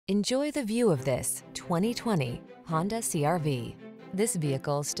Enjoy the view of this 2020 Honda CR-V. This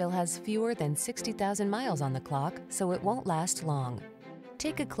vehicle still has fewer than 60,000 miles on the clock, so it won't last long.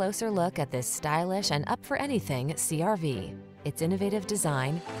 Take a closer look at this stylish and up-for-anything CR-V. Its innovative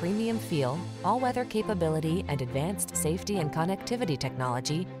design, premium feel, all-weather capability, and advanced safety and connectivity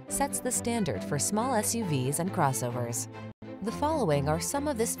technology sets the standard for small SUVs and crossovers. The following are some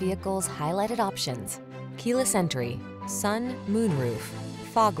of this vehicle's highlighted options: keyless entry, sun, moonroof,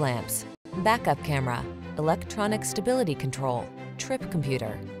 fog lamps, backup camera, electronic stability control, trip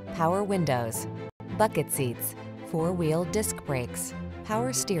computer, power windows, bucket seats, four-wheel disc brakes,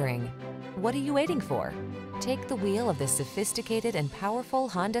 power steering. What are you waiting for? Take the wheel of this sophisticated and powerful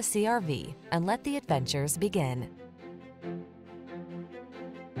Honda CR-V and let the adventures begin.